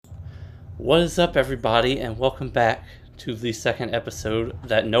What is up, everybody, and welcome back to the second episode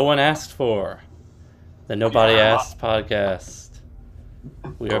that no one asked for, the Nobody Asked podcast.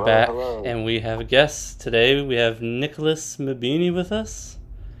 We are back, and we have a guest today. We have Nicholas Mabini with us.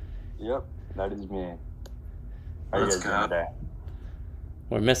 Yep, that is me. How are you guys doing today?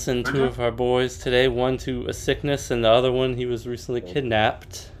 We're missing two of our boys today. One to a sickness, and the other one, he was recently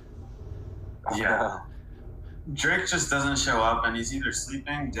kidnapped. Yeah. Drake just doesn't show up, and he's either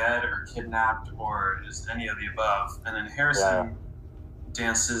sleeping, dead, or kidnapped, or just any of the above. And then Harrison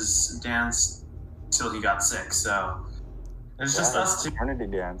danced till he got sick. So it's just us two. Eternity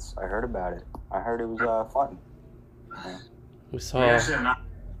dance. I heard about it. I heard it was fun. We saw. We actually have not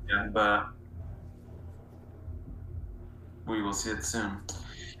yet, but we will see it soon.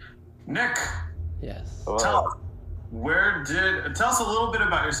 Nick. Yes. Tell us a little bit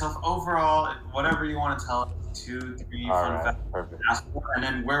about yourself overall, whatever you want to tell us. 2, 3 fun facts, perfect. And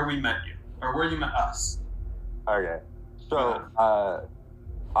then where we met you, or where you met us. Okay, so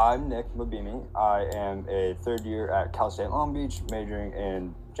I'm Nick Mabini. I am a third year at Cal State Long Beach, majoring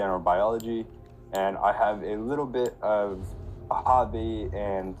in general biology, and I have a little bit of a hobby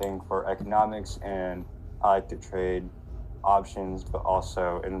and thing for economics, and I like to trade options, but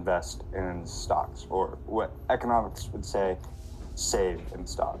also invest in stocks, or what economics would say, save in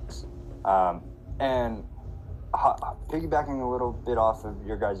stocks. And piggybacking a little bit off of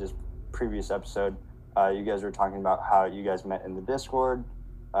your guys' previous episode, you guys were talking about how you guys met in the Discord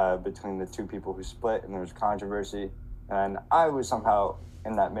between the two people who split, and there was controversy. And I was somehow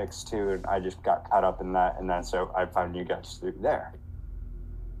in that mix too, and I just got caught up in that, and then so I found you guys through there.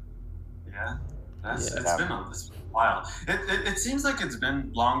 Yeah, it's been a while. It seems like it's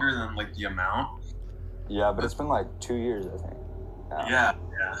been longer than like the amount. Yeah, but it's been like 2 years, I think. Yeah.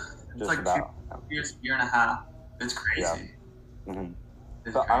 It's like about 2 years, year and a half. It's crazy. Yeah.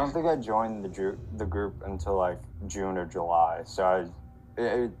 Mm-hmm. But I don't think I joined the group until like June or July. So I was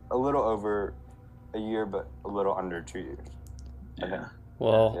a little over a year, but a little under 2 years. Yeah.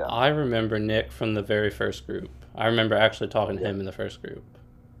 Well, I remember Nick from the very first group. I remember actually talking to him in the first group.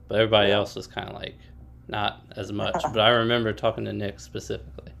 But everybody else was kind of like, not as much. But I remember talking to Nick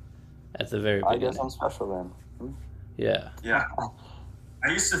specifically at the very beginning. I guess I'm special then. Yeah. Yeah. I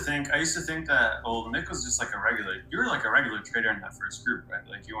used to think that Nick was just like a regular. You were like a regular trader in that first group, right?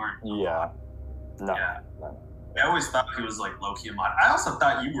 Like you weren't. Yeah. No. Yeah. I always thought he was like low key a mod. I also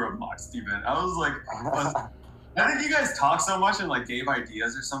thought you were a mod, Steven. I was like, I think you guys talked so much and like gave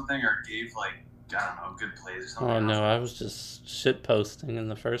ideas or something, or gave like I don't know good plays or something. Oh no, I was just shit posting in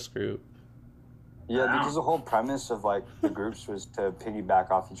the first group. Yeah, because the whole premise of like the groups was to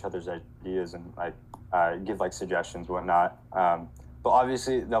piggyback off each other's ideas and like give like suggestions, whatnot. But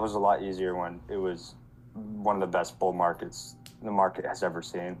obviously, that was a lot easier when it was one of the best bull markets the market has ever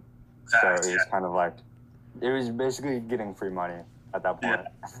seen. So it was kind of like, it was basically getting free money at that point.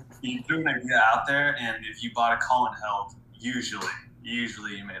 Yeah. You threw an idea out there, and if you bought a call and held,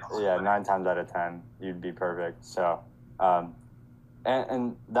 usually you made a lot. Yeah, 9 times out of 10, you'd be perfect. So,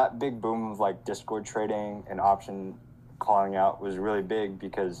 and that big boom of like Discord trading and option calling out was really big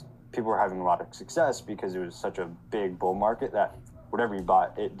because people were having a lot of success because it was such a big bull market that whatever you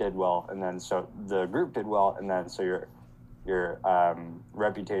bought, it did well, and then so the group did well, and then so your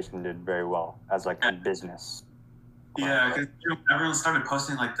reputation did very well as like a business. Yeah, because everyone started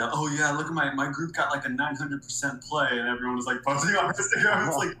posting like look at my group got like a 900% play, and everyone was like posting on Instagram.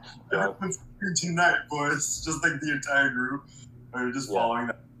 It's like everyone's tonight, boys. Just like the entire group, or just following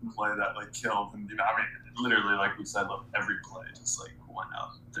that play that like killed, and literally like we said, look, every play just like went out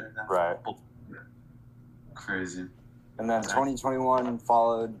during that. Right. Crazy. And then 2021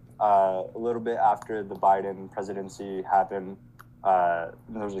 followed a little bit after the Biden presidency happened. There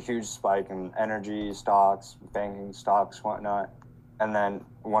was a huge spike in energy stocks, banking stocks, whatnot. And then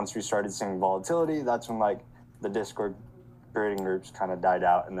once we started seeing volatility, that's when like the Discord trading groups kind of died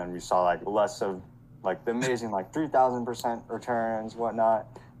out. And then we saw like less of like the amazing like 3,000% returns, whatnot.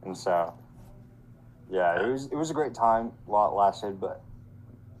 And so, yeah, it was a great time while it lasted, but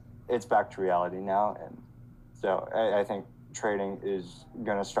it's back to reality now. And so I think trading is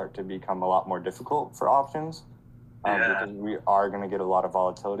going to start to become a lot more difficult for options because we are going to get a lot of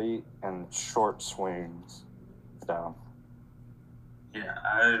volatility and short swings. So. Yeah,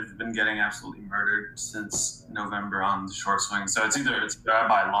 I've been getting absolutely murdered since November on the short swing. So it's either I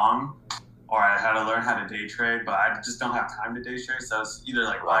buy long or I had to learn how to day trade, but I just don't have time to day trade. So it's either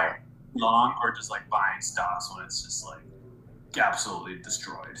like buying long or just like buying stocks when it's just like absolutely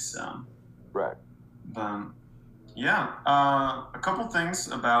destroyed. So. Right. Yeah, a couple things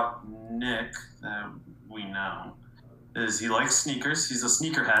about Nick that we know is he likes sneakers. He's a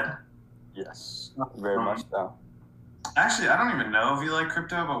sneakerhead. Yes, very much so. Actually, I don't even know if you like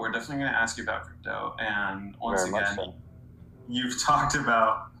crypto, but we're definitely going to ask you about crypto. And once Very much again, so. you've talked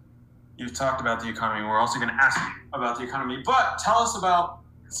about the economy. We're also going to ask you about the economy. But tell us about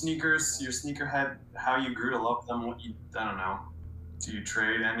sneakers, your sneakerhead, how you grew to love them. I don't know. Do you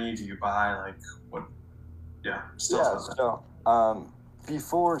trade any? Do you buy? Like what? Yeah. Just tell us about that. So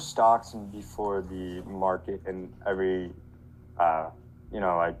before stocks and before the market and every,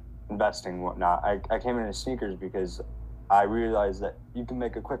 like investing and whatnot, I came into sneakers because I realized that you can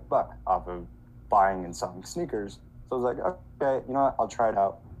make a quick buck off of buying and selling sneakers. So I was like, okay, you know what? I'll try it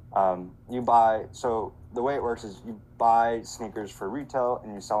out. So the way it works is you buy sneakers for retail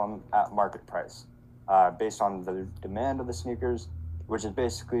and you sell them at market price, based on the demand of the sneakers, which is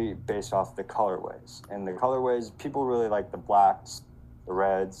basically based off the colorways. And the colorways, people really like the blacks, the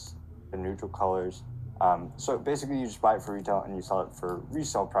reds, the neutral colors. So basically you just buy it for retail and you sell it for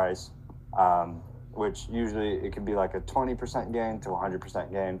resale price, which usually it could be like a 20% gain to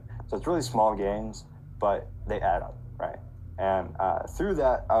 100% gain. So it's really small gains, but they add up, right? And through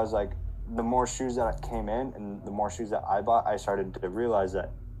that, I was like, the more shoes that came in and the more shoes that I bought, I started to realize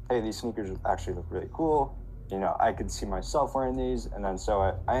that, hey, these sneakers actually look really cool. I could see myself wearing these. And then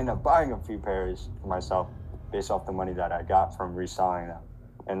so I ended up buying a few pairs for myself based off the money that I got from reselling them.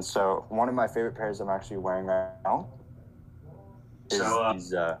 And so one of my favorite pairs I'm actually wearing right now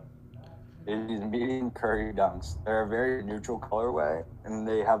is these medium curry dunks. They're a very neutral colorway and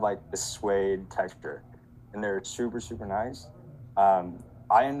they have like this suede texture and they're super, super nice.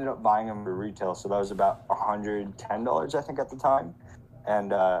 I ended up buying them for retail. So that was about $110, I think, at the time.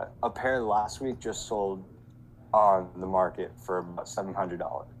 And a pair last week just sold on the market for about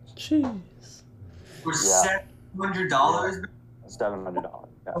 $700. Jeez. For $700? $700.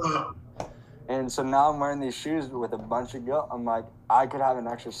 Yeah. And so now I'm wearing these shoes with a bunch of guilt. I'm like, I could have an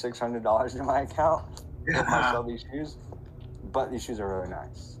extra $600 in my account if I sell these shoes. But these shoes are really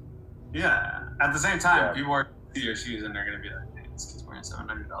nice. Yeah. At the same time, people are see your shoes and they're gonna be like, "Hey, this kid's wearing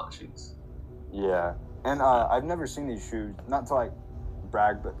 $700 shoes." Yeah. And I've never seen these shoes. Not to like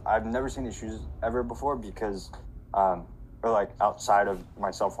brag, but I've never seen these shoes ever before because, or like outside of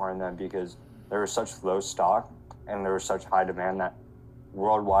myself wearing them, because there was such low stock and there was such high demand that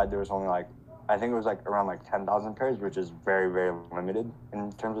worldwide there was only like, I think it was like around like 10,000 pairs, which is very, very limited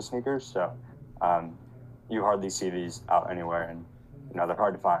in terms of sneakers. So you hardly see these out anywhere, and they're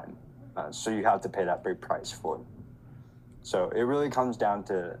hard to find. So you have to pay that big price for it. So it really comes down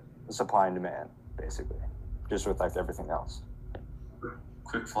to supply and demand, basically, just with like everything else.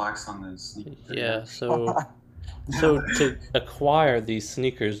 Quick flex on the sneakers. Yeah, so to acquire these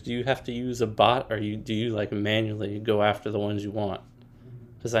sneakers, do you have to use a bot, or do you like manually go after the ones you want?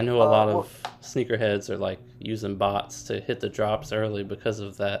 Because I know a lot of sneakerheads are like using bots to hit the drops early because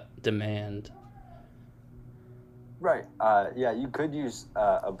of that demand. Right. Yeah, you could use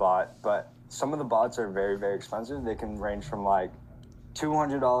a bot, but some of the bots are very, very expensive. They can range from like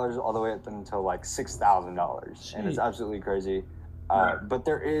 $200 all the way up until like $6,000, and it's absolutely crazy. But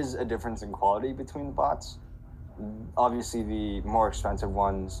there is a difference in quality between the bots. Obviously, the more expensive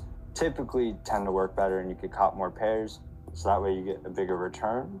ones typically tend to work better, and you could cop more pairs, so that way you get a bigger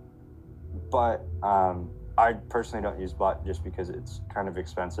return. But I personally don't use bot just because it's kind of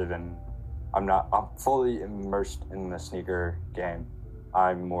expensive, and I'm fully immersed in the sneaker game.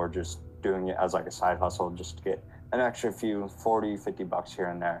 I'm more just doing it as like a side hustle, just to get an extra few $40-$50 here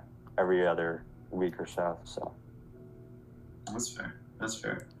and there every other week or so. So that's fair. Yeah.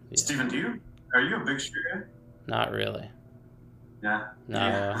 Steven, are you a big shoe guy? Not really. Yeah.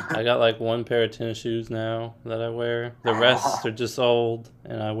 No, I got like one pair of tennis shoes now that I wear. The rest are just old,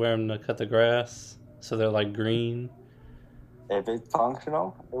 and I wear them to cut the grass, so they're like green. If it's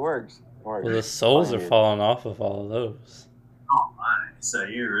functional, it works. Well, the soles are falling off of all of those. Oh my! So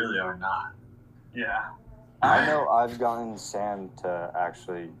you really are not. Yeah. I know I've gotten Sam to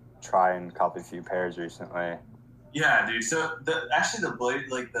actually try and cop a few pairs recently. Yeah, dude. So I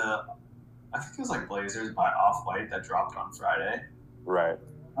think it was like Blazers by Off-White that dropped on Friday. Right.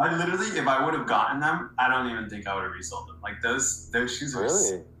 I literally, if I would have gotten them, I don't even think I would have resold them. Like those shoes are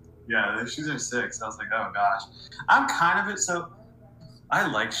really. Yeah, those shoes are sick. So I was like, oh gosh, I'm kind of it. So I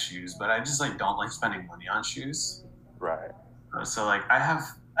like shoes, but I just like don't like spending money on shoes. Right. So like I have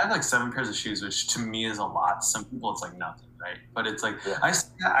like 7 pairs of shoes, which to me is a lot. Some people it's like nothing, right? But it's like I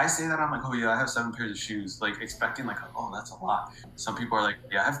say that I'm like, oh yeah, I have 7 pairs of shoes, like expecting like, oh that's a lot. Some people are like,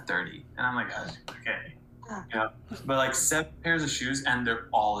 yeah, I have 30, and I'm like, okay, But like 7 pairs of shoes, and they're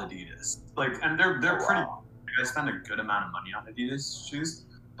all Adidas. Like, and they're pretty. Like, I spend a good amount of money on Adidas shoes,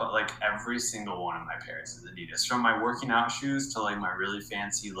 but like every single one of my pairs is Adidas. From my working out shoes to like my really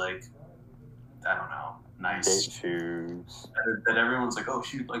fancy like I don't know, nice Skate shoes. that everyone's like, oh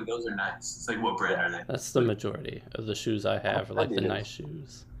shoot, like those are nice. It's like, what brand are they? That's the majority of the shoes I have are like the nice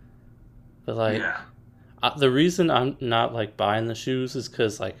shoes. But like, the reason I'm not like buying the shoes is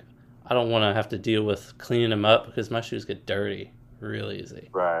because like I don't want to have to deal with cleaning them up because my shoes get dirty real easy.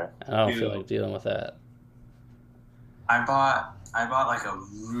 Right. And I don't feel like dealing with that. I bought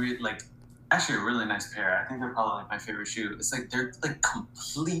like actually a really nice pair. I think they're probably like my favorite shoe. It's like they're like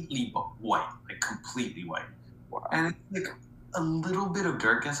completely white, Wow. and it's like a little bit of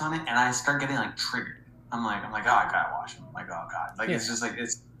dirt gets on it, and I start getting like triggered. I'm like, oh, I gotta wash them. I'm like, oh god, like it's just like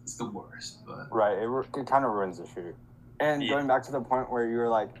it's the worst. But right, it kind of ruins the shoe. And going back to the point where you were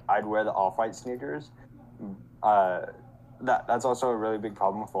like, I'd wear the off-white sneakers. That's also a really big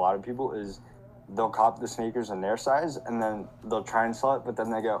problem with a lot of people is they'll cop the sneakers in their size and then they'll try and sell it, but then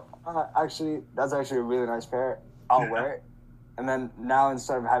they go, actually, that's actually a really nice pair. I'll wear it. And then now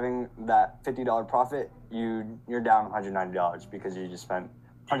instead of having that $50 profit, you're down $190 because you just spent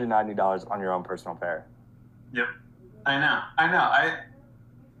 $190 on your own personal pair. Yep. I know.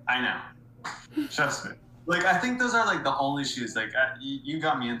 Trust me. Like, I think those are like the only shoes. Like, you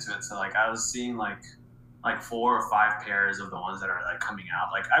got me into it. So like, I was seeing like 4 or 5 pairs of the ones that are like coming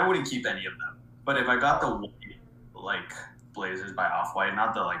out. Like, I wouldn't keep any of them. But if I got the white, like Blazers by Off-White,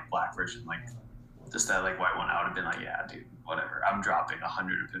 not the like black version, like just that like white one, I would have been like, yeah, dude, whatever. I'm dropping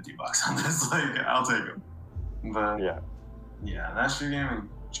 $150 on this. Like, I'll take them. But yeah, that shoe game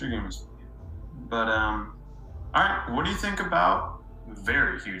was. But all right, what do you think about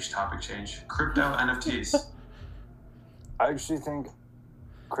very huge topic change? Crypto NFTs. I actually think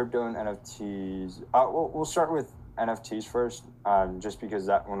crypto and NFTs. We'll start with NFTs first, just because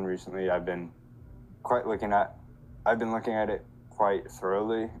that one recently I've been looking at it quite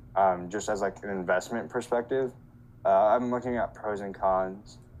thoroughly, just as like an investment perspective. I'm looking at pros and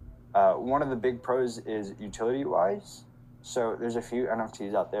cons. One of the big pros is utility-wise. So there's a few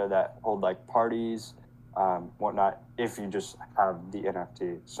NFTs out there that hold like parties, whatnot, if you just have the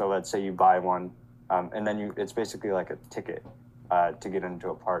NFT. So let's say you buy one, and then it's basically like a ticket to get into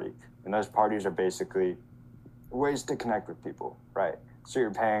a party. And those parties are basically ways to connect with people, right? So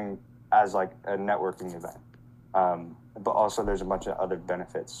you're paying as like a networking event. But also there's a bunch of other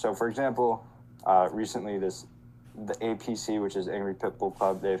benefits. So for example, recently the APC, which is Angry Pitbull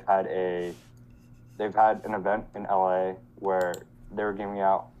Club, they've had an event in LA where they were giving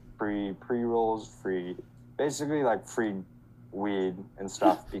out free pre-rolls, basically like free weed and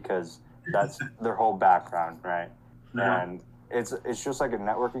stuff because that's their whole background, right? Yeah. And it's just like a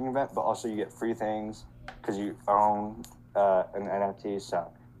networking event, but also you get free things because you own an NFT.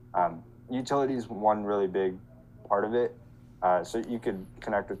 So utility is one really big part of it. So you could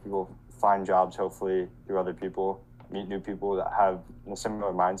connect with people, find jobs, hopefully through other people, meet new people that have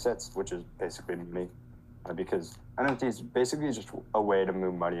similar mindsets, which is basically me. Because NFT is basically just a way to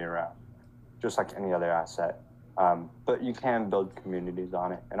move money around, just like any other asset. But you can build communities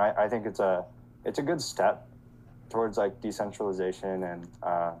on it, and I think it's a good step towards like decentralization and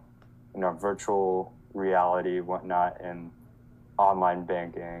virtual reality, whatnot, and online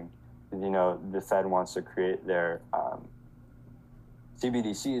banking. The Fed wants to create their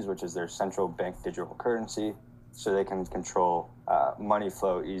CBDCs, which is their central bank digital currency, so they can control money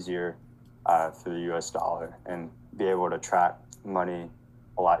flow easier through the US dollar and be able to track money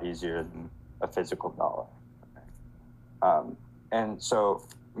a lot easier than a physical dollar. And so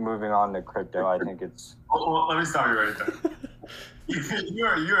moving on to crypto, I think it's... Well, let me stop you right there.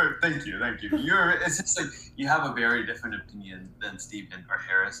 Thank you. It's just like you have a very different opinion than Stephen or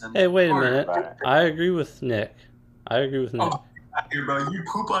Harrison. Hey, wait a minute. I agree with Nick. Oh, bro, you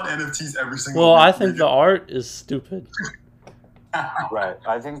poop on NFTs every single Well, week. I think the art is stupid. Right.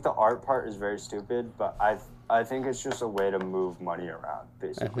 I think the art part is very stupid, but I think it's just a way to move money around,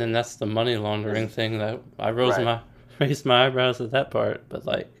 basically. And then that's the money laundering thing that I raised my eyebrows at that part. But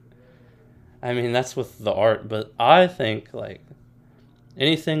like, I mean, that's with the art. But I think like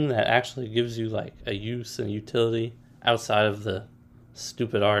anything that actually gives you like a use and utility outside of the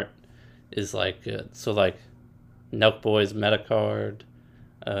stupid art is like good. So like Nelk Boy's Metacard.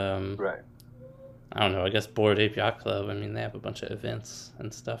 Right. I don't know, I guess Bored Ape Yacht Club. I mean, they have a bunch of events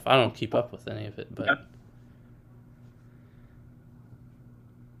and stuff. I don't keep up with any of it, but...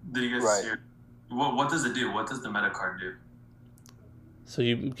 Did you guys hear? What does it do? What does the Metacard do? So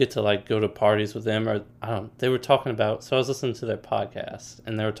you get to, like, go to parties with them, or, I don't know, they were talking about... So I was listening to their podcast,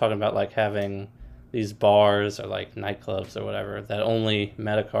 and they were talking about, like, having these bars or, like, nightclubs or whatever that only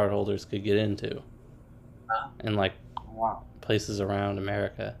Metacard holders could get into. And, like, places around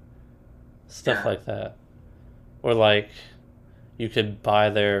America. Stuff like that. Or like you could buy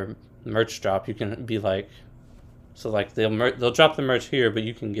their merch drop, you can be like, so like they'll drop the merch here, but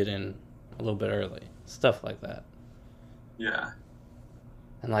you can get in a little bit early, stuff like that. Yeah.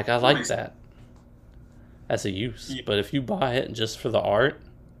 And like I like that as a use, but if you buy it just for the art,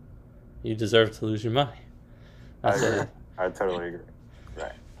 you deserve to lose your money. I agree. I totally agree.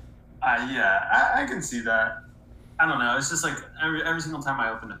 Right. Yeah, I can see that. I don't know. It's just like every single time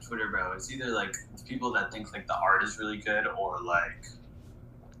I open a Twitter, bro, it's either like people that think like the art is really good, or like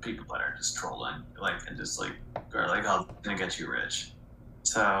people that are just trolling, like, and just like are like, "Oh, it's gonna get you rich."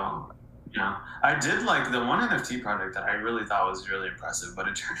 So, you know, I did like the one NFT project that I really thought was really impressive, but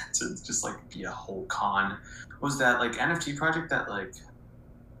it turned out to just like be a whole con. Was that like NFT project that like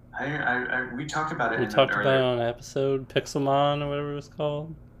we talked about it? We talked about it on an episode, Pixelmon or whatever it was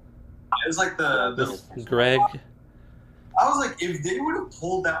called. It was like the Greg. I was like, if they would have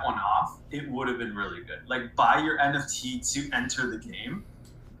pulled that one off, it would have been really good. Like, buy your NFT to enter the game.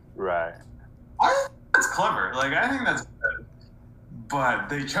 Right. I think that's clever. Like, I think that's good. But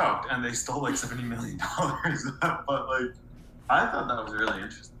they choked and they stole like $70 million. But like, I thought that was really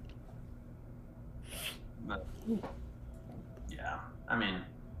interesting. But yeah, I mean,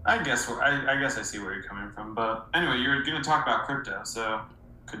 I guess I see where you're coming from. But anyway, you're going to talk about crypto, so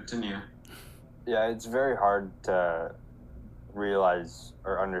continue. Yeah, it's very hard to realize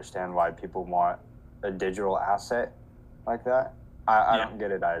or understand why people want a digital asset like that. I don't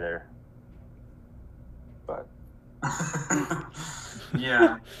get it either. But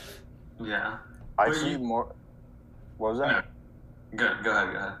yeah. I see more. What was that? No. Go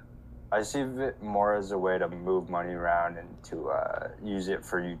ahead. I see it more as a way to move money around and to use it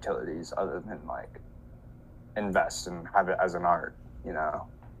for utilities other than like invest and have it as an art, you know?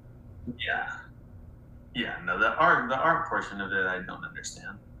 Yeah, no, the art portion of it I don't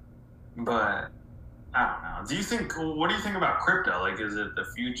understand. But I don't know. What do you think about crypto? Like, is it the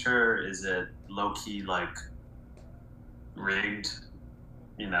future? Is it low key like rigged?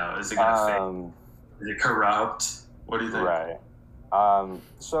 You know, is it gonna fake? Is it corrupt? What do you think? Right.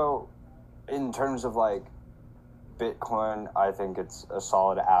 So in terms of like Bitcoin, I think it's a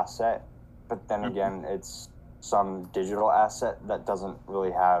solid asset, but then again, it's some digital asset that doesn't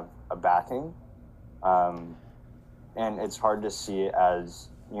really have a backing. And it's hard to see it as,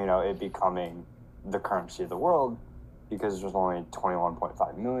 you know, it becoming the currency of the world because there's only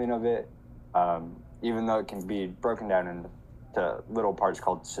 21.5 million of it. Even though it can be broken down into little parts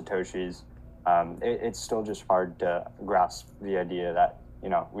called Satoshis, it's still just hard to grasp the idea that, you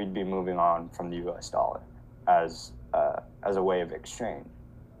know, we'd be moving on from the US dollar as a way of exchange.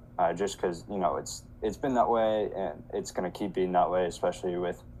 Just because, you know, it's been that way and it's going to keep being that way, especially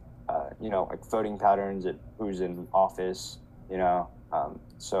with you know, like voting patterns and who's in office, you know.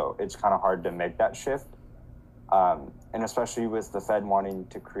 So it's kind of hard to make that shift. And especially with the Fed wanting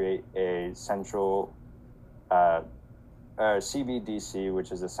to create a central CBDC,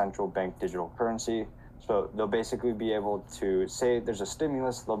 which is a central bank digital currency. So they'll basically be able to say there's a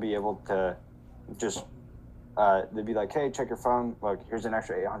stimulus, they'll be able to just, they'll be like, hey, check your phone, look, here's an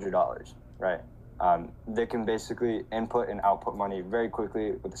extra $800, right? They can basically input and output money very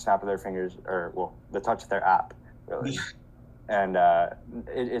quickly with the snap of their fingers, or well, the touch of their app, really. And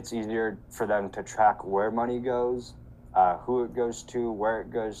it's easier for them to track where money goes, who it goes to, where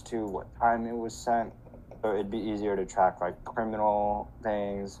it goes to, what time it was sent. So it'd be easier to track like criminal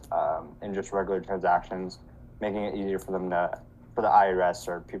things and just regular transactions, making it easier for them for the IRS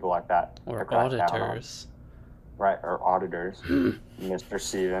or people like that. Or auditors. Right, or auditors, Mr.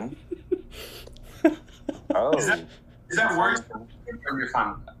 Steven. Oh, is that worse? Or you're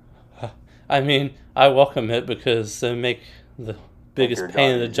fine with that? I mean, I welcome it because it make the biggest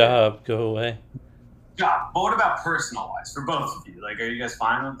pain in the job go away. Yeah, but what about personal wise for both of you? Like, are you guys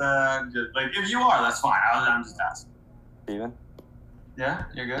fine with that? Like, if you are, that's fine. I'm just asking. Steven? Yeah,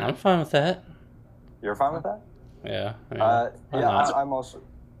 you're good. I'm fine with that. You're fine with that? Yeah. I'm also.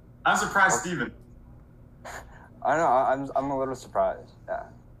 I'm surprised, Steven. I know. I'm a little surprised. Yeah.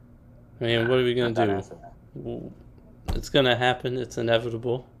 I mean, what are we gonna do? It's gonna happen. It's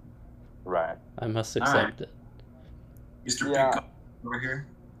inevitable. Right. I must accept it. Mr. Big over here.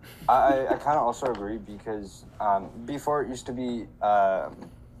 I kind of also agree because before it used to be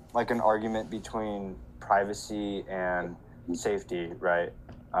like an argument between privacy and safety, right?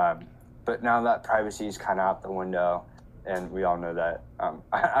 But now that privacy is kind of out the window, and we all know that.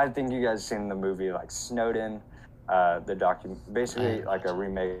 I think you guys seen the movie like Snowden, basically like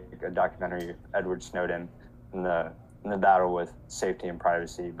a documentary of Edward Snowden in the battle with safety and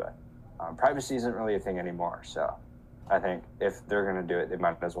privacy. But privacy isn't really a thing anymore, so I think if they're going to do it, they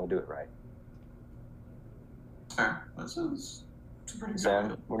might as well do it right. Fair. This is It's a pretty good Sam,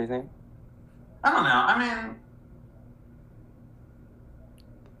 deal. what do you think? I don't know. I mean,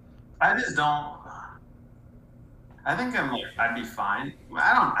 I just don't. I think I'd be fine.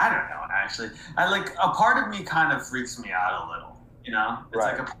 I don't know actually. A part of me kind of freaks me out a little, you know? It's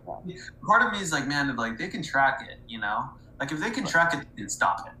Right. like a part of me is like, man, like they can track it, you know? Like if they can track it, they can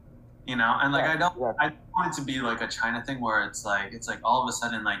stop it. You know? And like Right, I don't exactly. want it to be like a China thing where it's like all of a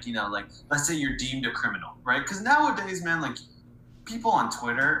sudden like, you know, like let's say you're deemed a criminal, right? Because nowadays, man, like people on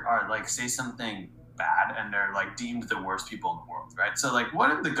Twitter are like say something bad and they're like deemed the worst people in the world, right? So like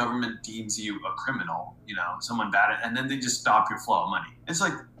what if the government deems you a criminal, you know, someone bad, and then they just stop your flow of money? It's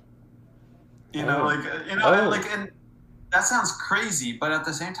like, you know, and that sounds crazy, but at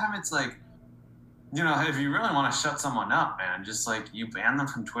the same time it's like, you know, if you really want to shut someone up, man, just like you ban them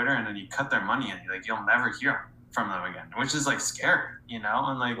from Twitter and then you cut their money and like you'll never hear from them again, which is like scary, you know?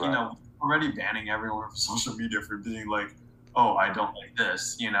 And like, you know, already banning everyone from social media for being like, oh, I don't like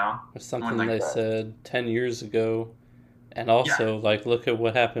this, you know? Or something like, they said 10 years ago. And also, like, look at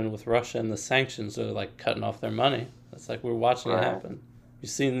what happened with Russia and the sanctions are, like, cutting off their money. It's like we're watching it happen.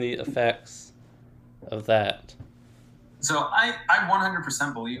 You've seen the effects of that. So I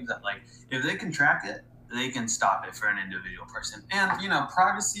 100% believe that, like, if they can track it, they can stop it for an individual person. And, you know,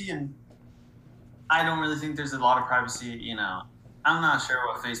 privacy, and I don't really think there's a lot of privacy, you know. I'm not sure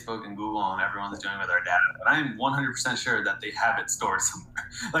what Facebook and Google and everyone's doing with our data, but I'm 100% sure that they have it stored somewhere.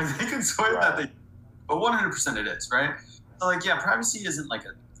 Like, they can swear that they, but 100% it is, right? So, like, yeah, privacy isn't, like,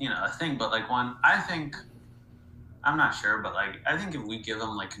 a thing, but, like, I'm not sure, but, like, I think if we give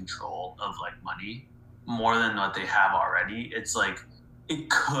them, like, control of, like, money more than what they have already, it's, like, it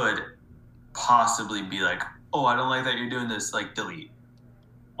could possibly be, like, oh, I don't like that you're doing this, like, delete.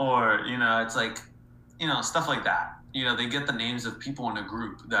 Or, you know, it's, like, you know, stuff like that. You know, they get the names of people in a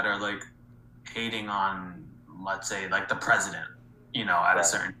group that are, like, hating on, let's say, like, the president, you know, at a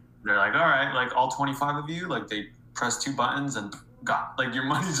certain, they're like, all right, like, all 25 of you, like, they press 2 buttons and got, like, your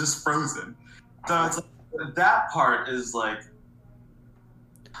money's just frozen. So it's like, that part is, like,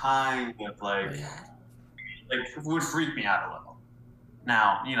 kind of, like, would freak me out a little.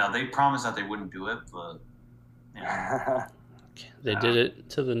 Now, you know, they promised that they wouldn't do it, but, you know. They did it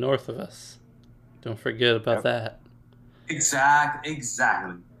to the north of us. Don't forget about that. Exactly.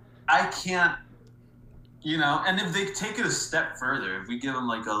 I can't, you know, and if they take it a step further, if we give them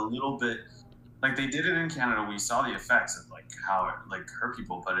like a little bit, like they did it in Canada, we saw the effects of like how it like hurt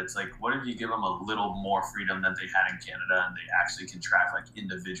people, but it's like, what if you give them a little more freedom than they had in Canada and they actually can track like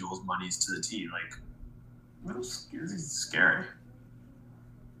individuals' monies to the T? Like, it's scary.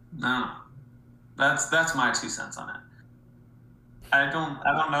 No, that's my 2 cents on it. I don't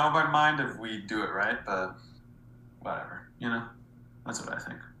know if I'd mind if we do it right, but whatever, you know, that's what I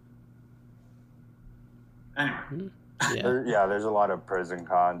think. Anyway. There's a lot of pros and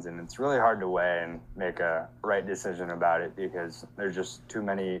cons, and it's really hard to weigh and make a right decision about it because there's just too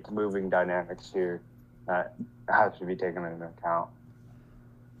many moving dynamics here that have to be taken into account.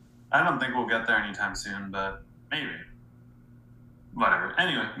 I don't think we'll get there anytime soon, but maybe. Whatever.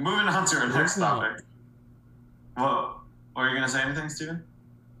 Anyway, moving on to our next topic. Well, were you going to say anything, Steven?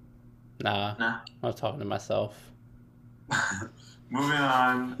 Nah. I was talking to myself. Moving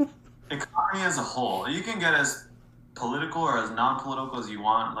on. Economy as a whole. You can get as political or as non-political as you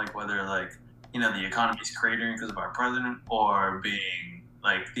want, like whether, like, you know, the economy's cratering because of our president or being,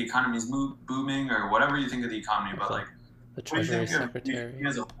 like, the economy's booming or whatever you think of the economy. But, like, the Treasury Secretary.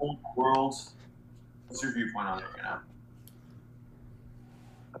 As a whole world, what's your viewpoint on it right now?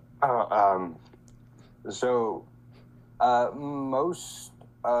 So most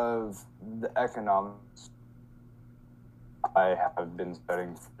of the economics I have been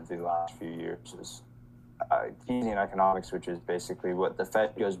studying for the last few years is Keynesian economics, which is basically what the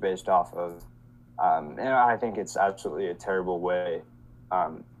Fed goes based off of. And I think it's absolutely a terrible way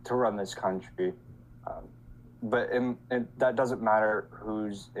to run this country. But that doesn't matter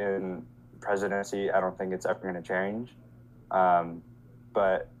who's in presidency. I don't think it's ever going to change.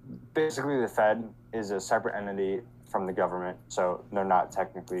 But basically, the Fed is a separate entity from the government, so they're not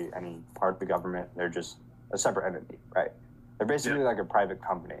technically any part of the government. They're just a separate entity, right? They're basically like a private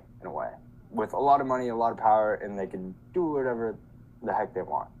company in a way, with a lot of money, a lot of power, and they can do whatever the heck they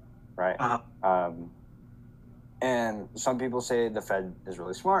want, right? And some people say the Fed is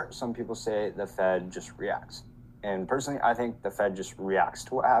really smart. Some people say the Fed just reacts. And personally, I think the Fed just reacts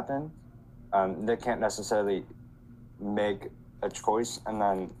to what happened. They can't necessarily make a choice and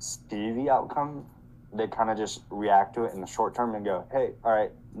then see the outcome. They kind of just react to it in the short term and go, hey, all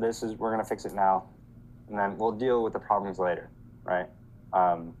right, we're going to fix it now. And then we'll deal with the problems later, right?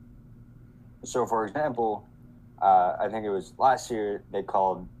 So for example, I think it was last year, they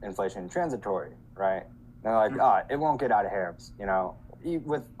called inflation transitory, right? They're like, it won't get out of hand. You know,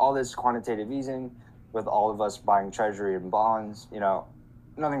 with all this quantitative easing, with all of us buying treasury and bonds, you know,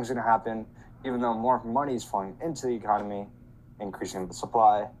 nothing's going to happen. Even though more money is flowing into the economy, increasing the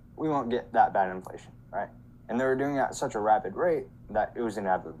supply, we won't get that bad inflation, right? And they were doing it at such a rapid rate that it was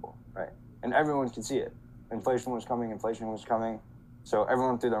inevitable, right? And everyone could see it. Inflation was coming. So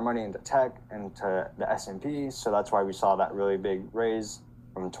everyone threw their money into tech and to the S&P. So that's why we saw that really big raise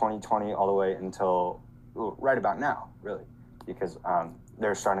from 2020 all the way until right about now, really, because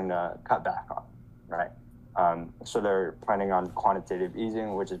they're starting to cut back on, right? So they're planning on quantitative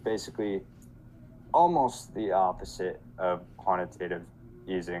easing, which is basically almost the opposite of quantitative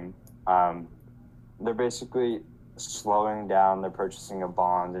easing. They're basically slowing down the purchasing of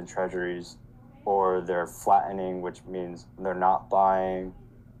bonds and treasuries, or they're flattening, which means they're not buying,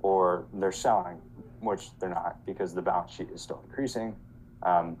 or they're selling, which they're not because the balance sheet is still increasing.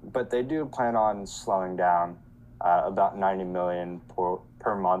 But they do plan on slowing down about 90 million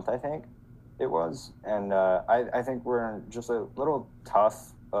per month, I think it was. And I think we're in just a little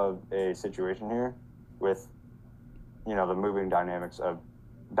tough of a situation here with, you know, the moving dynamics of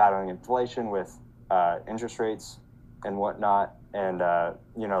battling inflation with interest rates and whatnot, and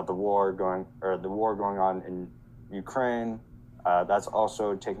you know, the war going on in Ukraine. That's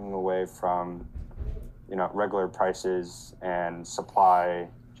also taking away from, you know, regular prices and supply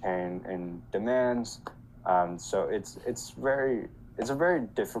chain and demands. So it's a very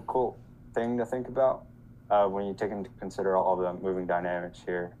difficult thing to think about when you take into consider all the moving dynamics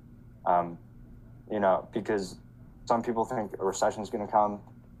here. You know, because some people think a recession is going to come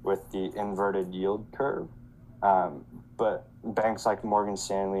with the inverted yield curve. But banks like Morgan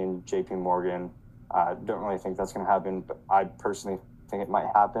Stanley and JP Morgan don't really think that's going to happen. But I personally think it might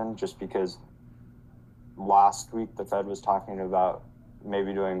happen just because last week the Fed was talking about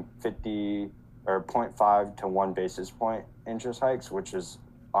maybe doing 50 or 0.5 to 1 basis point interest hikes, which is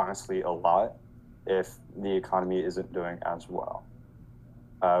honestly a lot if the economy isn't doing as well.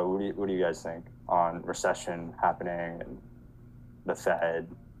 What do you guys think on recession happening and the Fed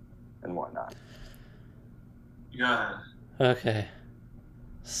and whatnot? Yeah. Okay.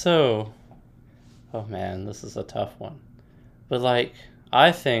 So, oh man, this is a tough one. But like,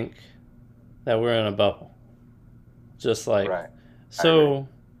 I think that we're in a bubble. Just like, right. So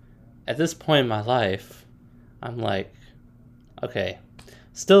at this point in my life, I'm like, okay,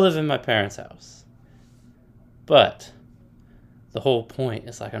 still live in my parents' house. But the whole point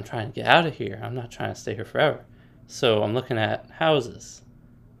is like, I'm trying to get out of here. I'm not trying to stay here forever. So I'm looking at houses.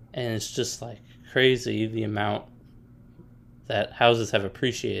 And it's just like crazy the amount that houses have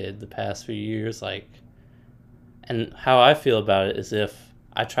appreciated the past few years. Like, and how I feel about it is if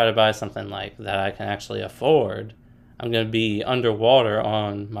I try to buy something like that I can actually afford, I'm going to be underwater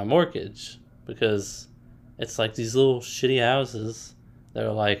on my mortgage because it's like these little shitty houses that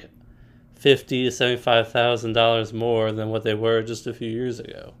are like $50,000 to $75,000 more than what they were just a few years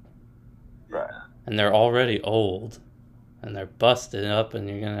ago. Right. And they're already old and they're busted up and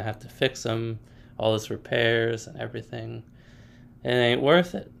you're going to have to fix them, all this repairs and everything. And it ain't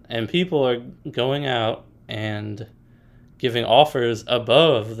worth it. And people are going out and giving offers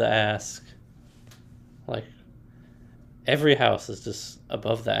above the ask. Like, every house is just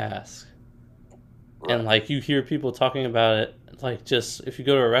above the ask. Right. And like, you hear people talking about it, like, just if you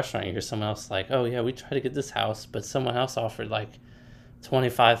go to a restaurant, you hear someone else like, oh yeah, we tried to get this house, but someone else offered like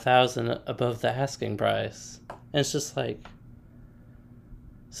 $25,000 above the asking price. And it's just like,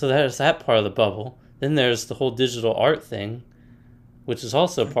 so there's that part of the bubble. Then there's the whole digital art thing, which is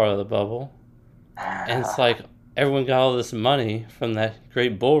also part of the bubble. And it's like, everyone got all this money from that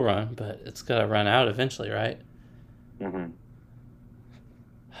great bull run, but it's got to run out eventually, right? Mm-hmm.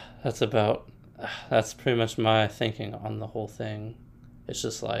 That's pretty much my thinking on the whole thing. It's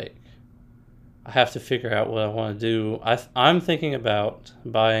just like, I have to figure out what I want to do. I'm thinking about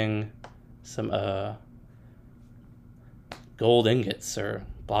buying some gold ingots or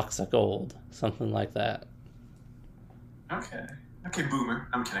blocks of gold, something like that. Okay, boomer.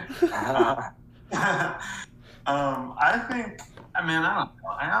 I'm kidding. I think, I mean, I don't know.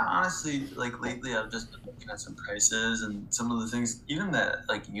 I honestly, like, lately I've just been looking at some prices and some of the things, even that,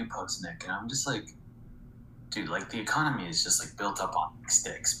 like, you post, Nick, and I'm just like, dude, like, the economy is just, like, built up on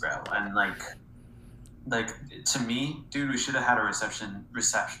sticks, bro. And, like, to me, dude, we should have had a recession,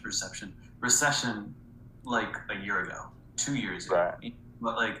 like, a year ago, 2 years ago. Right.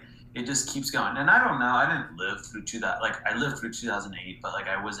 But, like, it just keeps going. And I don't know, I didn't live through I lived through 2008, but, like,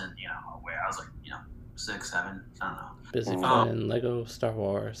 I wasn't, aware. I was, like, 6, 7, I don't know. Busy playing Lego Star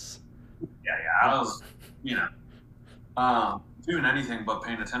Wars. Yeah, I was, doing anything but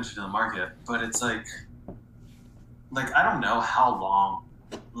paying attention to the market. But it's like I don't know how long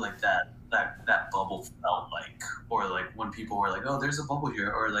like that bubble felt like, or like when people were like, oh, there's a bubble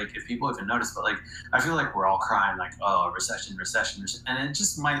here, or like if people even noticed. But like I feel like we're all crying like, oh, recession, and it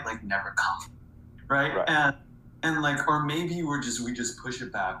just might like never come, right? And like, or maybe we just push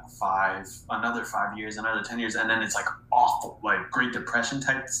it back another 5 years, another 10 years, and then it's like awful, like Great Depression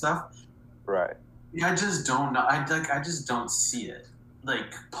type stuff. Right. I just don't know. I just don't see it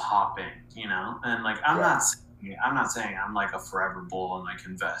like popping, And like I'm not saying I'm like a forever bull and like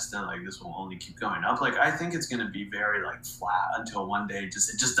invest and like this will only keep going up. Like I think it's gonna be very like flat until one day it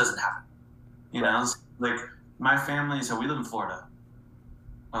just doesn't happen. You know? Like my family, so we live in Florida.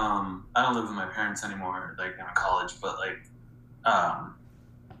 I don't live with my parents anymore, like in college, but like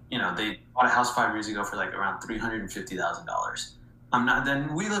they bought a house 5 years ago for like around $350,000.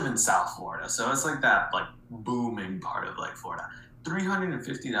 Then we live in South Florida, so it's like that like booming part of like Florida.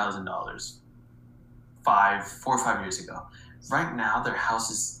 $350,000 4 or 5 years ago. Right now their house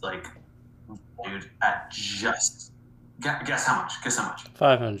is like valued at just guess how much?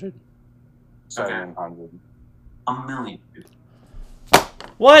 500. 700. $1 million. Dude.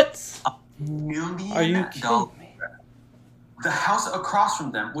 What? $1 million. Are you kidding me? The house across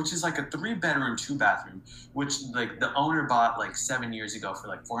from them, which is like a 3-bedroom, 2-bathroom, which like the owner bought like 7 years ago for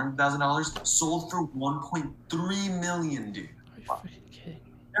like $400,000, sold for $1.3 million, dude. Are you freaking kidding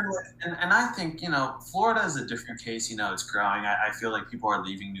me? And I think, Florida is a different case. It's growing. I feel like people are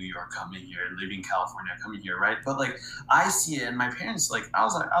leaving New York, coming here, leaving California, coming here, right? But like I see it, and my parents, like I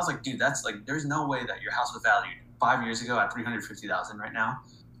was like, dude, that's like, there's no way that your house was valued 5 years ago at $350,000 right now,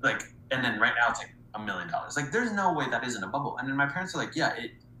 like, and then right now it's like $1 million. Like, there's no way that isn't a bubble. And then my parents are like, yeah,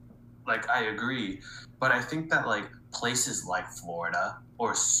 I agree, but I think that like places like Florida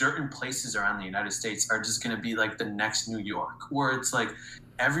or certain places around the United States are just going to be like the next New York, where it's like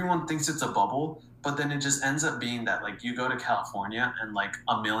everyone thinks it's a bubble, but then it just ends up being that like you go to California and like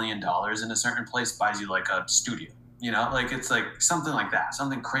 $1 million in a certain place buys you like a studio, like it's like something like that,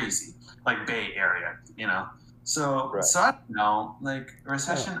 something crazy, like Bay Area, So, Right. So I don't know, like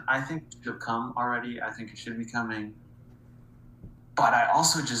recession, I think it should have come already. I think it should be coming. But I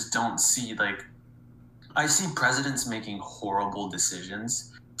also just don't see, like, I see presidents making horrible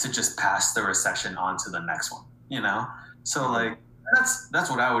decisions to just pass the recession on to the next one, So, like, that's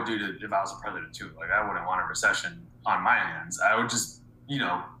what I would do if I was a president, too. Like, I wouldn't want a recession on my hands. I would just,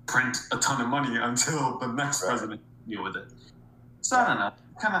 print a ton of money until the next president can deal with it. So, I don't know.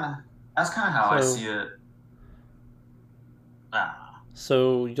 That's kind of how I see it.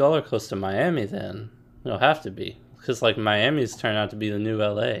 So y'all are close to Miami then. You'll have to be. Because like Miami's turned out to be the new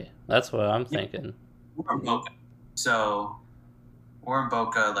LA. That's what I'm thinking. We're in Boca. So we're in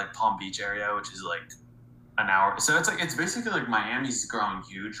Boca, like Palm Beach area, which is like an hour. So it's basically like Miami's growing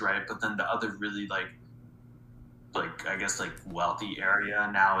huge, right? But then the other really like I guess like wealthy area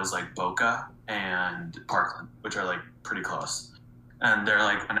now is like Boca and Parkland, which are like pretty close. And they're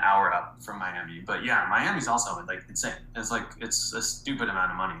like an hour up from Miami. But yeah, Miami's also like insane. It's like, it's a stupid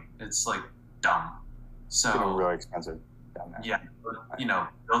amount of money. It's like dumb. So it's getting really expensive down there. Yeah, but,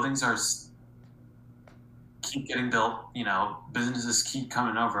 buildings keep getting built, businesses keep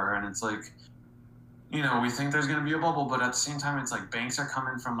coming over, and it's like, we think there's going to be a bubble, but at the same time, it's like banks are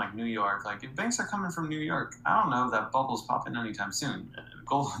coming from like New York. Like if banks are coming from New York, I don't know if that bubble's popping anytime soon.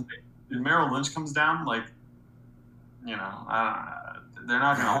 If Merrill Lynch comes down, like, they're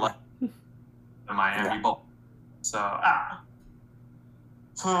not going to let the Miami bubble. So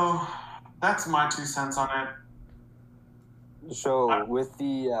that's my 2 cents on it. So with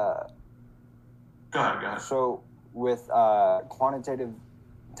the go ahead. So with quantitative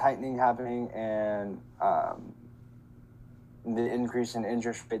tightening happening and the increase in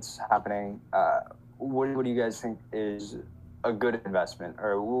interest rates happening, what do you guys think is a good investment,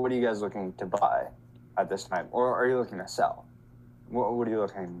 or what are you guys looking to buy at this time, or are you looking to sell? What are you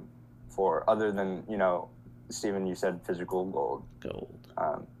looking for other than, Steven, you said physical gold?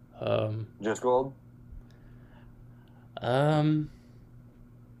 Just gold? I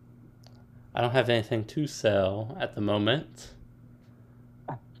don't have anything to sell at the moment,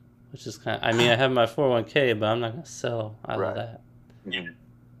 which is kind of, I have my 401k, but I'm not going to sell out of that.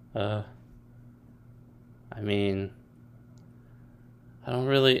 Yeah. I don't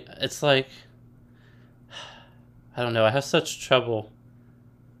really, it's like, I don't know, I have such trouble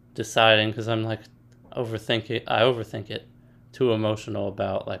deciding because I'm like I overthink it, too emotional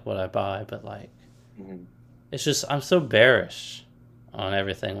about like what I buy, but like it's just, I'm so bearish on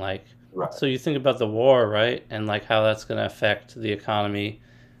everything, like so you think about the war, right, and like how that's going to affect the economy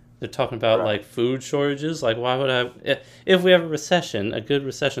They're talking about like food shortages. Like, why would if we have a recession, a good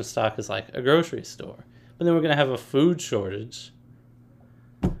recession stock is like a grocery store. But then we're gonna have a food shortage.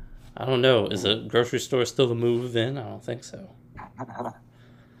 I don't know. Is a grocery store still the move then? I don't think so.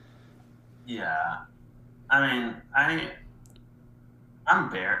 Yeah, I mean, I'm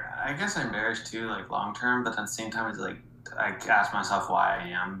I guess I'm bearish too, like long term. But at the same time, it's like I ask myself why I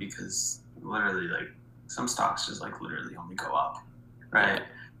am, because literally, like some stocks just like literally only go up, right?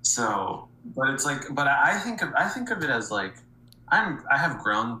 So, but it's like, but I think of it as like I have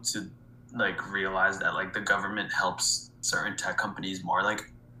grown to like realize that like the government helps certain tech companies more. Like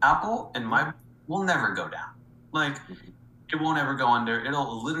Apple and my will never go down. Like it won't ever go under.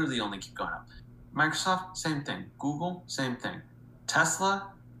 It'll literally only keep going up. Microsoft, same thing. Google, same thing.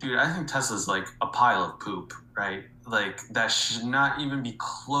 Tesla, dude, I think Tesla's like a pile of poop, right? Like that should not even be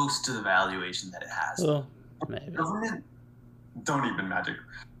close to the valuation that it has. Well, maybe. Government, don't even magic.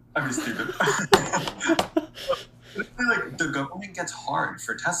 I mean, stupid. Like the government gets hard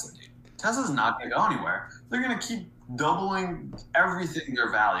for Tesla, dude. Tesla's not gonna go anywhere. They're gonna keep doubling everything their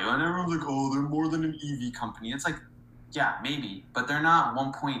value, and everyone's like, "Oh, they're more than an EV company." It's like, yeah, maybe, but they're not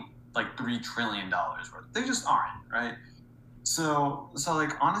 $1.3 trillion worth. They just aren't, right? So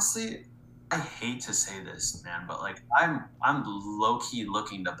like honestly, I hate to say this, man, but like I'm low key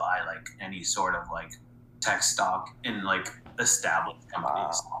looking to buy like any sort of like tech stock in like established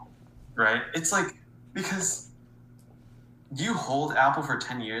companies, right? It's like because you hold Apple for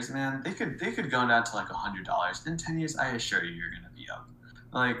 10 years, man, they could go down to like $100 in 10 years. I assure you, you're gonna be up.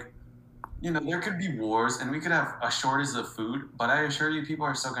 Like, you know, there could be wars and we could have a shortage of food, but I assure you, people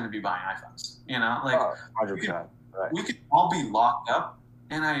are still going to be buying iPhones. You know, like 100%. We could all be locked up,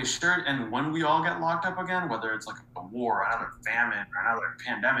 and and when we all get locked up again, whether it's like a war, another famine, or another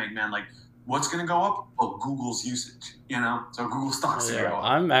pandemic, man, like what's going to go up? Well, Google's usage. You know, so Google stocks are going to go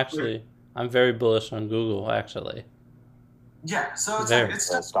up. I'm very bullish on Google actually. Yeah, so it's Very. like it's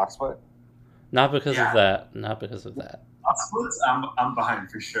The stock split. Not because of that. Not because of that. splits. I'm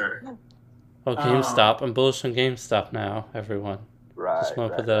behind for sure. Oh, GameStop. I'm bullish on GameStop now, everyone. Right. Just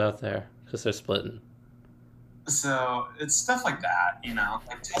want to put that out there because they're splitting. So it's stuff like that, you know.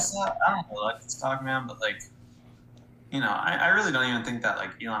 Like Tesla, I don't really like this stock, man, but like, you know, I really don't even think that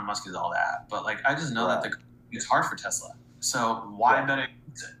like Elon Musk is all that. But like, I just know that it's hard for Tesla. So why bet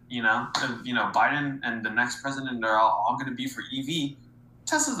against it? You know, if, you know, Biden and the next president are all going to be for EV.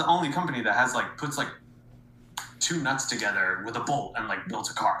 Tesla's the only company that has like puts like two nuts together with a bolt and like builds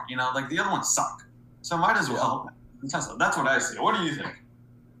a car. You know, like the other ones suck. So might as well Tesla. That's what I say. What do you think?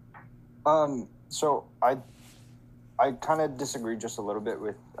 So I kind of disagree just a little bit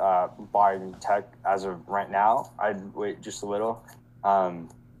with buying tech as of right now. I'd wait just a little.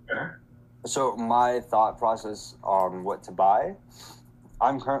 Sure. So my thought process on what to buy,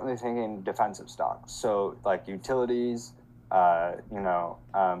 I'm currently thinking defensive stocks. So like utilities,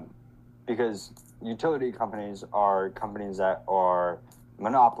 because utility companies are companies that are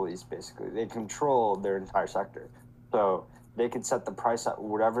monopolies, basically. They control their entire sector. So they can set the price at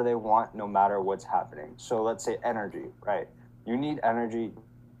whatever they want, no matter what's happening. So let's say energy, right? You need energy,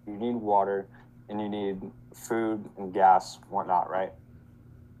 you need water, and you need food and gas, whatnot, right?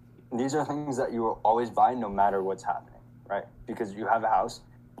 These are things that you will always buy no matter what's happening, right? Because you have a house,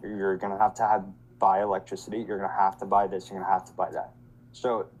 you're going to have buy electricity, you're going to have to buy this, you're going to have to buy that.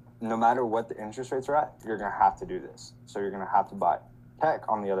 So no matter what the interest rates are at, you're going to have to do this. So you're going to have to buy. Tech,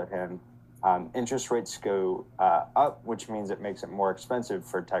 on the other hand, interest rates go up, which means it makes it more expensive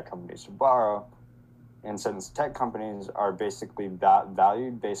for tech companies to borrow. And since tech companies are basically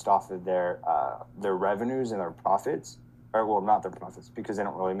valued based off of their revenues and their profits, or well, not their profits, because they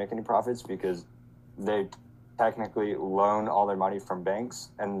don't really make any profits, because they technically loan all their money from banks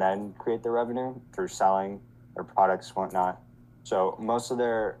and then create their revenue through selling their products, whatnot. So most of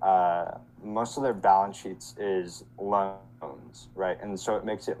their balance sheets is loans, right? And so it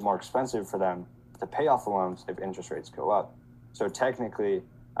makes it more expensive for them to pay off the loans if interest rates go up. So technically,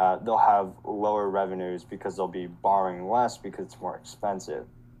 they'll have lower revenues because they'll be borrowing less because it's more expensive.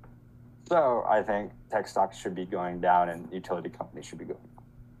 So I think tech stocks should be going down and utility companies should be going up.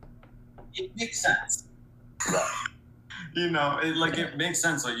 It makes sense. Right. You know, it makes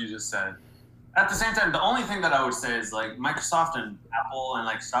sense what you just said. At the same time, the only thing that I would say is like Microsoft and Apple and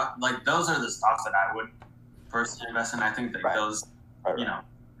like stock, like those are the stocks that I would personally invest in. I think that those, you know,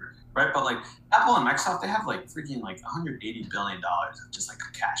 right? But like Apple and Microsoft, they have like freaking like $180 billion of just like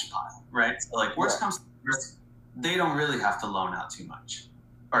a cash pile, right? So like worst comes to worst, they don't really have to loan out too much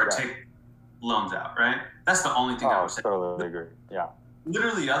or take loans out, right? That's the only thing I would say. Totally agree. Yeah.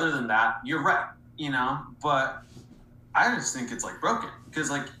 Literally, other than that, you're right, you know, but I just think it's like broken because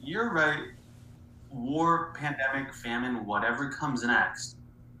like you're right. War, pandemic, famine, whatever comes next,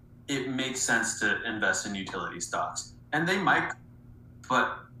 it makes sense to invest in utility stocks, and they might,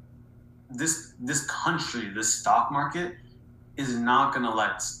 but this country, this stock market, is not going to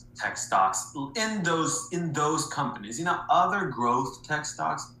let tech stocks in those companies. You know, other growth tech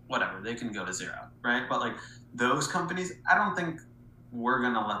stocks, whatever, they can go to zero, right? But like those companies, I don't think we're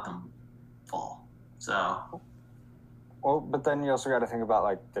going to let them fall. So. Well, but then you also got to think about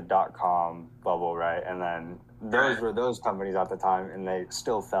like the .com bubble, right? And then those were those companies at the time, and they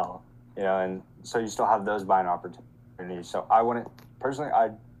still fell, you know. And so you still have those buying opportunities. So I wouldn't personally.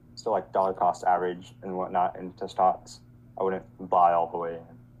 I'd still like dollar cost average and whatnot into stocks. I wouldn't buy all the way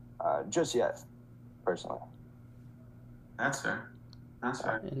in just yet, personally. That's fair. That's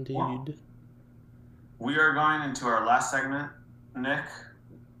fair. Indeed. Well, we are going into our last segment, Nick.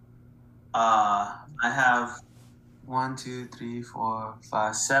 I have 1, 2, 3, 4,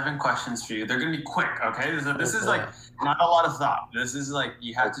 5, 7 questions for you. They're gonna be quick, okay? This is like not a lot of thought. This is like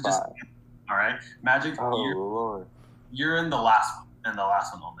you have to just. All right, Magic. Lord. You're in the last one, and the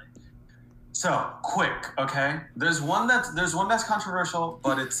last one only. So quick, okay? There's one that's controversial,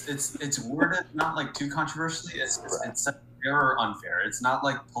 but it's worded not like too controversially. It's fair or unfair. It's not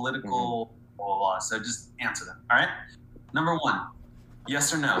like political blah, blah, blah. So just answer them. All right. Number 1,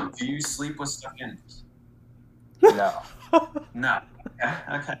 yes or no? Do you sleep with stuffed animals? No. No.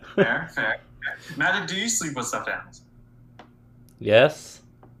 Okay. Fair. Magic, do you sleep with stuffed animals? Yes.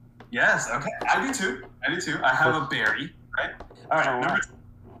 Yes. Okay. I do too. I have a berry. Right. All right. Number 2.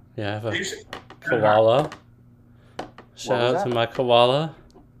 Yeah, I have a koala. Shout out to my koala.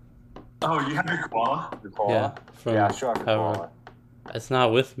 Oh, you have your koala? Your koala? Yeah, sure. Koala. It's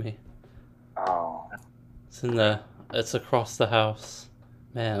not with me. Oh. It's across the house.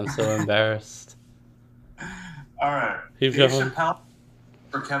 Man, I'm so embarrassed. All right. Dave Chappelle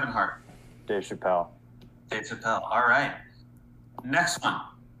or Kevin Hart? Dave Chappelle. Dave Chappelle. All right. Next one.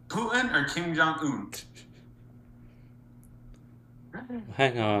 Putin or Kim Jong-un?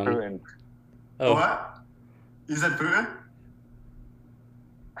 Hang on. Putin. Oh. What? You said Putin?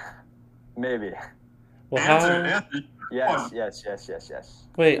 Maybe. Well, Answer. Yes.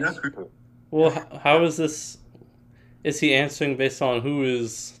 Wait. Yes. Well, how is this? Is he answering based on who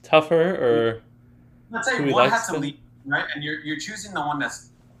is tougher, or let's say who one likes has to them? leave, right? And you're choosing the one that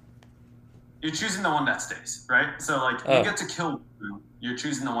stays, right? So like you get to kill Putin, you're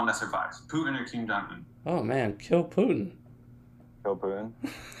choosing the one that survives. Putin or Kim Jong-un? Oh man, kill Putin. Kill Putin.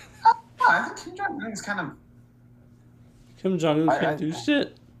 I think Kim Jong-un is kind of. Kim Jong-un can't do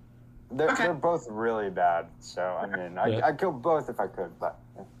shit. They're both really bad. So I mean, I'd kill both if I could, but.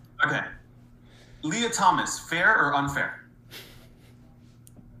 Okay. Leah Thomas, fair or unfair?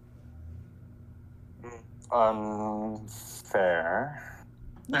 Fair.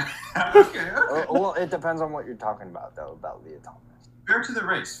 Okay. Well, it depends on what you're talking about, though, about Leah Thomas. Fair to the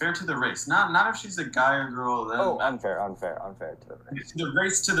race. Not if she's a guy or girl. Then unfair to the race. The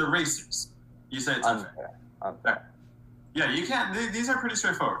race to the racers. You say it's unfair. Unfair. Yeah, you can't. These are pretty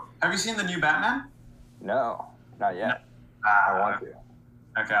straightforward. Have you seen the new Batman? No, not yet. No. I want to.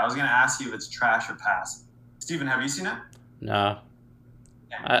 Okay, I was gonna ask you if it's trash or pass. Steven, have you seen it? Nah.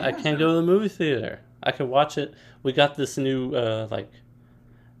 Yeah, I can't go to the movie theater. I can watch it. We got this new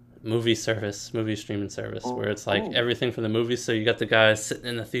movie streaming service where it's like everything from the movies. So you got the guys sitting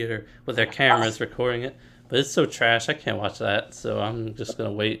in the theater with their cameras recording it. But it's so trash, I can't watch that. So I'm just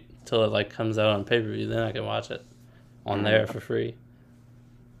gonna wait till it like comes out on pay-per-view, then I can watch it on there for free.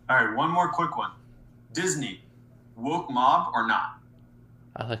 All right, one more quick one. Disney, woke mob or not?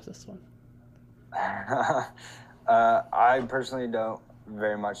 I like this one. I personally don't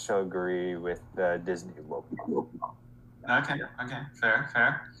very much so agree with the Disney woke. Okay,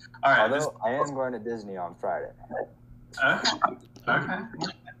 fair. All right. Although I am going to Disney on Friday. Okay.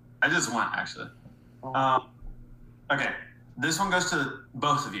 I just went, actually. Okay, this one goes to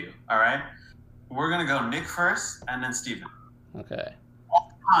both of you, all right? We're going to go Nick first, and then Steven. Okay.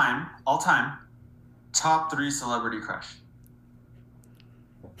 All time, top 3 celebrity crush.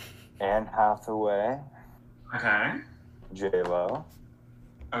 Anne Hathaway. Okay. J-Lo.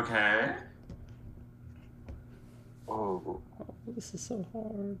 Okay. Ooh. Oh, this is so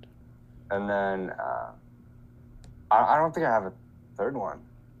hard. And then I don't think I have a third one.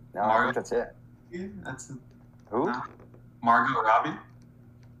 No, I think that's it. Yeah, that's it. Who? Margot Robbie?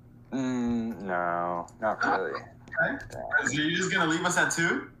 No, not really. Okay. So you're just gonna leave us at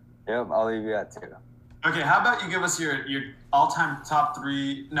 2? Yep, I'll leave you at 2. Okay, how about you give us your all-time top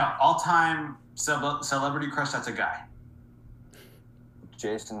 3? No, all-time celebrity crush. That's a guy.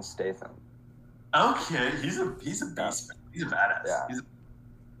 Jason Statham. Okay, he's a beast. He's a badass.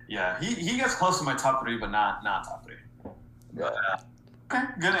 Yeah. He gets close to my top 3, but not top 3. But, okay,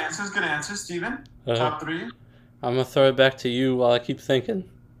 good answers, Steven. Top 3. I'm gonna throw it back to you while I keep thinking.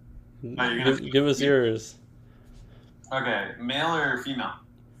 Give us yours. Okay, male or female?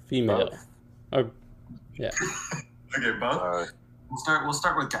 Female. Both. Or yeah. Okay, both. We'll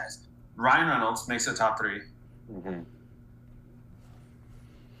start with guys. Ryan Reynolds makes the top 3. Mm-hmm.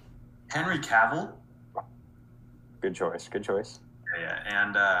 Henry Cavill. Good choice. Yeah,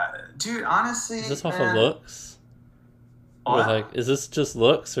 and dude, honestly, Is this off of looks? Or like, is this just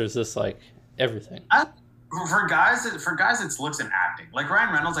looks, or is this like everything? For guys, it's looks and acting. Like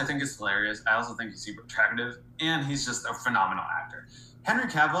Ryan Reynolds, I think is hilarious. I also think he's super attractive, and he's just a phenomenal actor.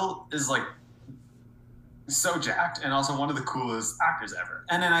 Henry Cavill is like so jacked, and also one of the coolest actors ever.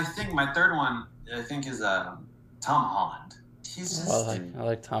 And then I think my third one, I think, is Tom Holland. He's just I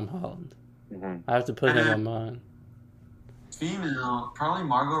like Tom Holland. Mm-hmm. I have to put him on mine. Female, probably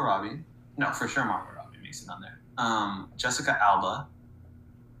Margot Robbie. No, for sure Margot Robbie makes it on there. Jessica Alba.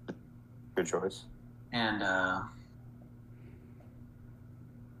 Good choice. And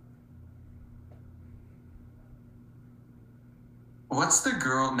what's the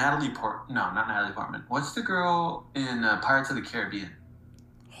girl? Natalie Portman. No, not Natalie Portman. What's the girl in Pirates of the Caribbean?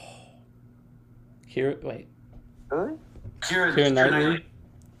 Wait. Really? Keira Knightley.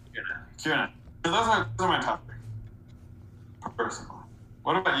 Keira. So those are my top 3. Personally.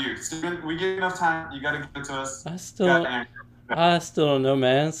 What about you, Steven? We get enough time. You got to give it to us. I still don't know,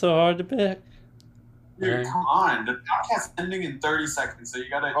 man. It's so hard to pick. Dude, come on. The podcast's ending in 30 seconds, so you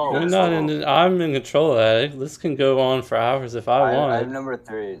got to... I'm in control of that. This can go on for hours if I want. I have number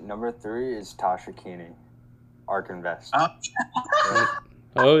 3. Number 3 is Tasha Keeney. Ark Invest.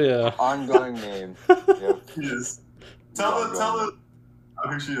 Oh, yeah. Ongoing name. Yep. She is. Tell her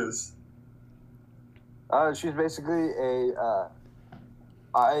who she is. She's basically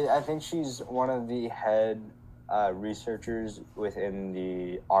I think she's one of the head researchers within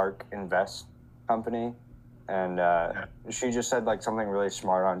the Ark Invest company, and she just said like something really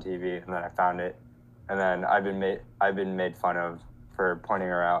smart on TV, and then I found it, and then I've been made fun of for pointing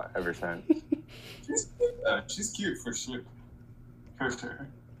her out ever since. She's cute for sure.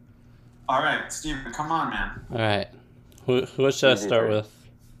 All right, Steven, come on, man. All right. What should I start with?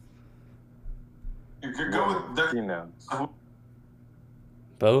 You could go with the female.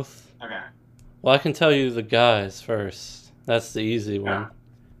 Both? Okay. Well, I can tell you the guys first. That's the easy one.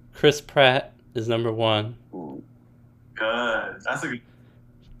 Chris Pratt is number 1. Ooh. Good. That's a good...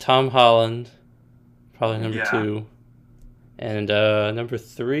 Tom Holland, probably number 2. And number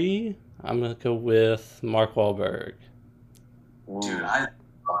 3, I'm going to go with Mark Wahlberg. Dude, I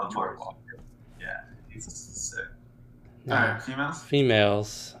love Mark Wahlberg. Yeah, he's sick. All right, females?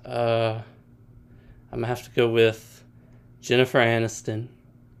 Females. I'm going to have to go with Jennifer Aniston,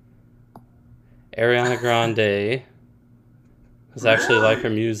 Ariana Grande, because I actually like her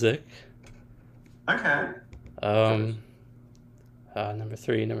music. Okay. Number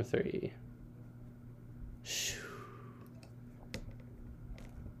 3. Shoo.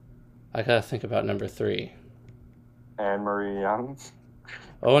 I gotta think about number 3. Anne Marie Young.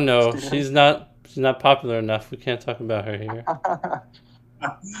 Oh no, she's not popular enough. We can't talk about her here.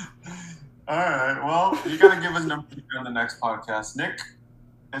 All right. Well, you gotta give us number 3 on the next podcast. Nick,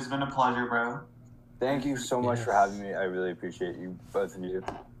 it's been a pleasure, bro. Thank you so much for having me. I really appreciate you, both of you,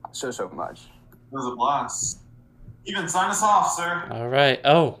 so much. It was a blast. Even sign us off, sir. All right.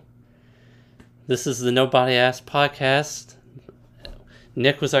 Oh, this is the Nobody Asked podcast.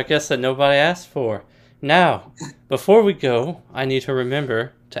 Nick was our guest that nobody asked for. Now, before we go, I need to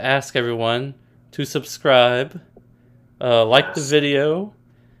remember to ask everyone to subscribe, like the video,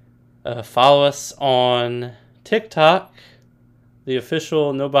 follow us on TikTok, the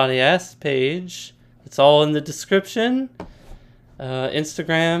official Nobody Asked page. It's all in the description.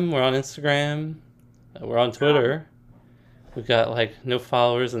 Instagram, we're on Instagram. We're on Twitter. We've got like no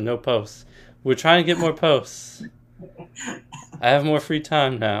followers and no posts. We're trying to get more posts. I have more free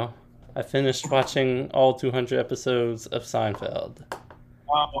time now. I finished watching all 200 episodes of Seinfeld.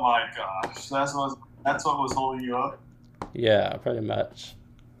 Oh my gosh, that's what was holding you up? Yeah, pretty much.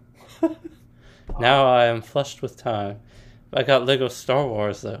 Now I am flushed with time. I got Lego Star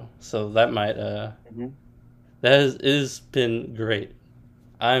Wars though, so that might that has been great.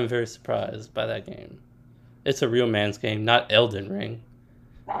 I am very surprised by that game. It's a real man's game, not Elden Ring.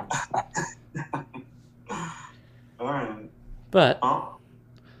 Alright. But all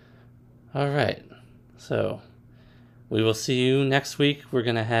right. So we will see you next week. We're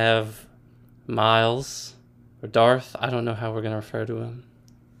gonna have Miles or Darth. I don't know how we're gonna refer to him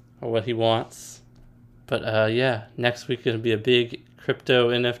or what he wants. But yeah, next week going to be a big crypto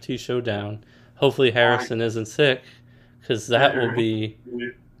NFT showdown. Hopefully Harrison isn't sick, because that will be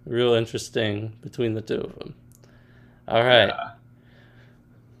real interesting between the two of them. All right. Yeah.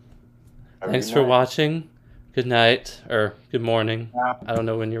 Thanks for watching. Good night, or good morning. I don't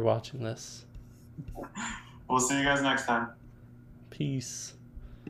know when you're watching this. We'll see you guys next time. Peace.